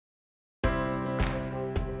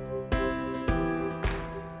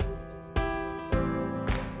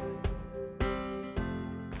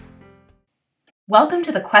Welcome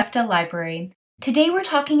to the Questa Library. Today we're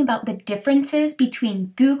talking about the differences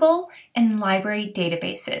between Google and library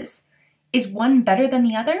databases. Is one better than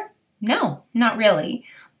the other? No, not really.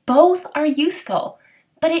 Both are useful,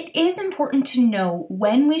 but it is important to know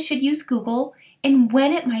when we should use Google and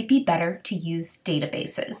when it might be better to use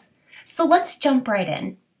databases. So let's jump right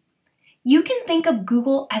in. You can think of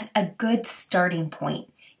Google as a good starting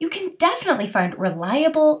point. You can definitely find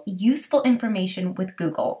reliable, useful information with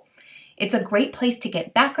Google. It's a great place to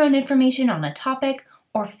get background information on a topic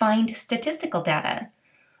or find statistical data.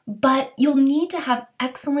 But you'll need to have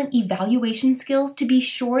excellent evaluation skills to be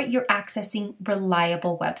sure you're accessing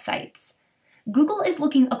reliable websites. Google is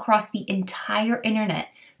looking across the entire internet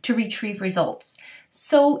to retrieve results,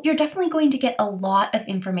 so you're definitely going to get a lot of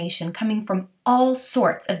information coming from all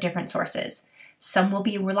sorts of different sources. Some will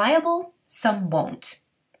be reliable, some won't.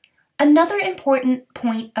 Another important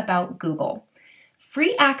point about Google: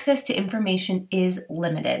 free access to information is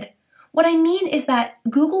limited. What I mean is that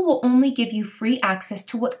Google will only give you free access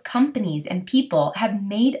to what companies and people have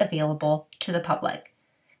made available to the public.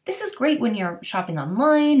 This is great when you're shopping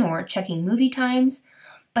online or checking movie times,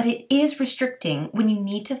 but it is restricting when you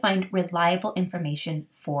need to find reliable information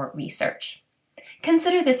for research.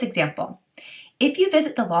 Consider this example. If you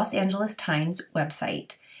visit the Los Angeles Times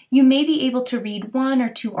website, you may be able to read 1 or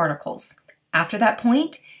 2 articles. After that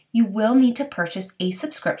point, you will need to purchase a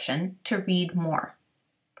subscription to read more.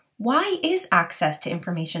 Why is access to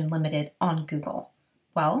information limited on Google?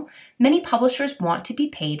 Well, many publishers want to be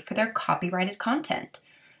paid for their copyrighted content,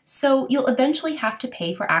 so you'll eventually have to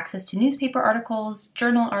pay for access to newspaper articles,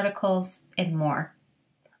 journal articles, and more.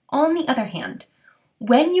 On the other hand,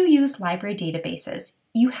 when you use library databases,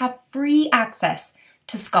 you have free access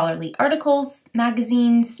to scholarly articles,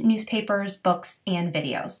 magazines, newspapers, books, and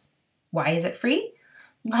videos. Why is it free?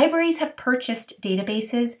 Libraries have purchased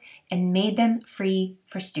databases and made them free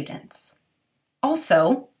for students.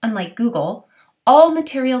 Also, unlike Google, all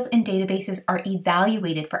materials in databases are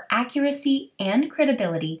evaluated for accuracy and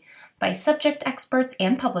credibility by subject experts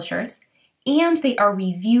and publishers, and they are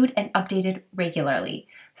reviewed and updated regularly.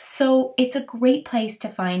 So it's a great place to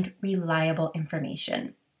find reliable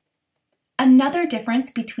information. Another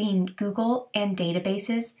difference between Google and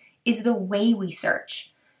databases is the way we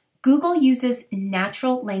search. Google uses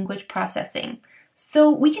natural language processing,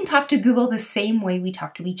 so we can talk to Google the same way we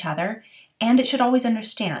talk to each other, and it should always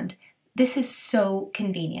understand. This is so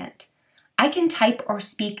convenient. I can type or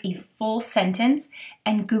speak a full sentence,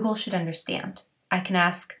 and Google should understand. I can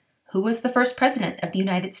ask, "Who was the first president of the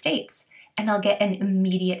United States?" and I'll get an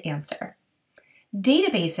immediate answer.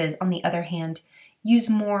 Databases, on the other hand, use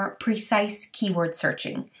more precise keyword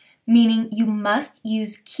searching, meaning you must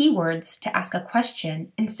use keywords to ask a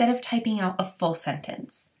question instead of typing out a full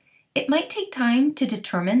sentence. It might take time to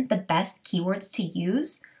determine the best keywords to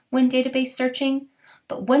use when database searching,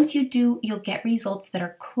 but once you do, you'll get results that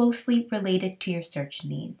are closely related to your search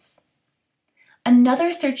needs.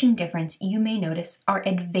 Another searching difference you may notice are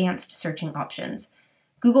advanced searching options.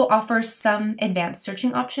 Google offers some advanced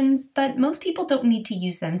searching options, but most people don't need to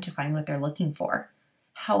use them to find what they're looking for.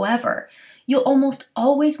 However, you'll almost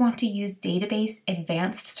always want to use database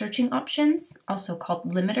advanced searching options, also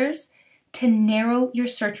called limiters, to narrow your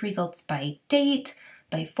search results by date,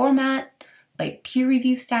 by format, by peer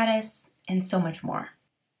review status, and so much more.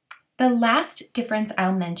 The last difference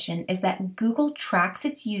I'll mention is that Google tracks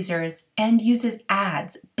its users and uses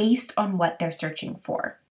ads based on what they're searching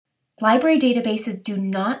for. Library databases do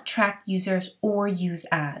not track users or use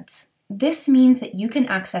ads. This means that you can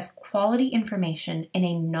access quality information in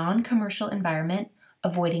a non-commercial environment,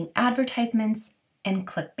 avoiding advertisements and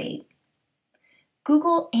clickbait.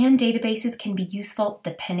 Google and databases can be useful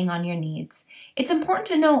depending on your needs. It's important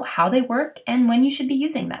to know how they work and when you should be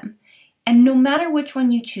using them. And no matter which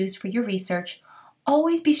one you choose for your research,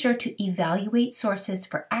 always be sure to evaluate sources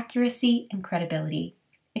for accuracy and credibility.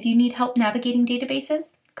 If you need help navigating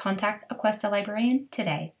databases, contact a Questa librarian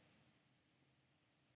today.